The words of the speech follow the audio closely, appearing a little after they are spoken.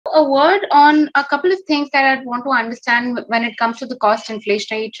a word on a couple of things that I'd want to understand when it comes to the cost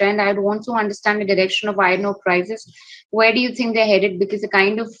inflationary trend. I'd want to understand the direction of iron ore prices. Where do you think they're headed? Because the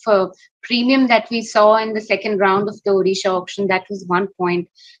kind of premium that we saw in the second round of the Odisha auction, that was one point.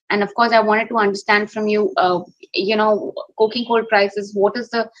 And of course, I wanted to understand from you, coking coal prices. What is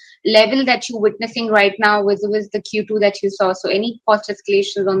the level that you're witnessing right now with the Q2 that you saw? So any cost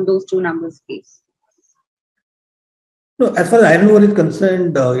escalations on those two numbers, please? No, as far as iron ore is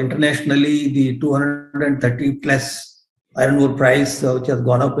concerned, internationally, the 230 plus iron ore price, which has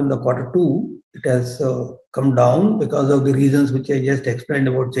gone up in the Q2, it has come down because of the reasons which I just explained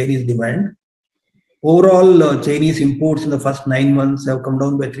about Chinese demand. Overall, Chinese imports in the first 9 months have come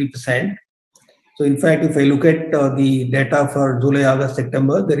down by 3%. So, in fact, if I look at the data for July, August,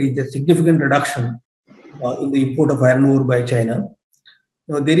 September, there is a significant reduction in the import of iron ore by China.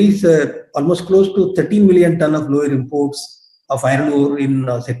 Now, there is almost close to 13 million ton of lower imports of iron ore in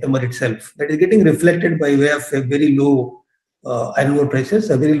September itself. That is getting reflected by way of a very low iron ore prices,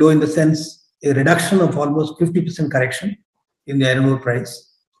 very low in the sense a reduction of almost 50% correction in the iron ore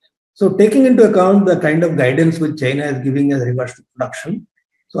price. So, taking into account the kind of guidance which China is giving as regards to production,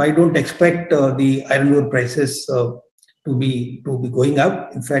 so I don't expect the iron ore prices to be going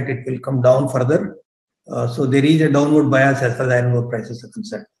up. In fact, it will come down further. So there is a downward bias as far as iron ore prices are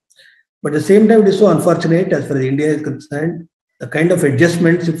concerned. But at the same time, it is so unfortunate as far as India is concerned. The kind of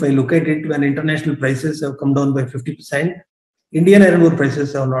adjustments, if I look at it, when international prices have come down by 50%, Indian iron ore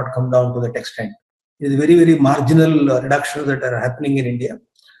prices have not come down to that extent. It is very, very marginal reductions that are happening in India.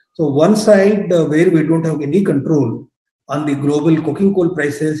 So one side where we don't have any control on the global coking coal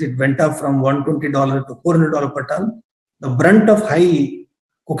prices, it went up from $120 to $400 per ton. The brunt of high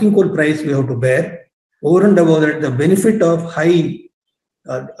coking coal price we have to bear. Over and above that, the benefit of high,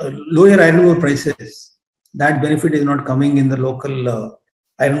 lower iron ore prices, that benefit is not coming in the local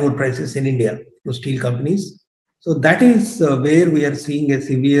iron ore prices in India to steel companies. So that is where we are seeing a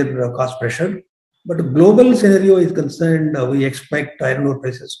severe cost pressure. But the global scenario is concerned, we expect iron ore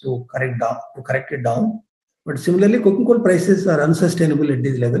prices to correct it down. But similarly, coking coal prices are unsustainable at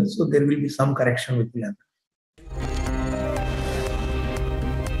these levels, so there will be some correction which will happen.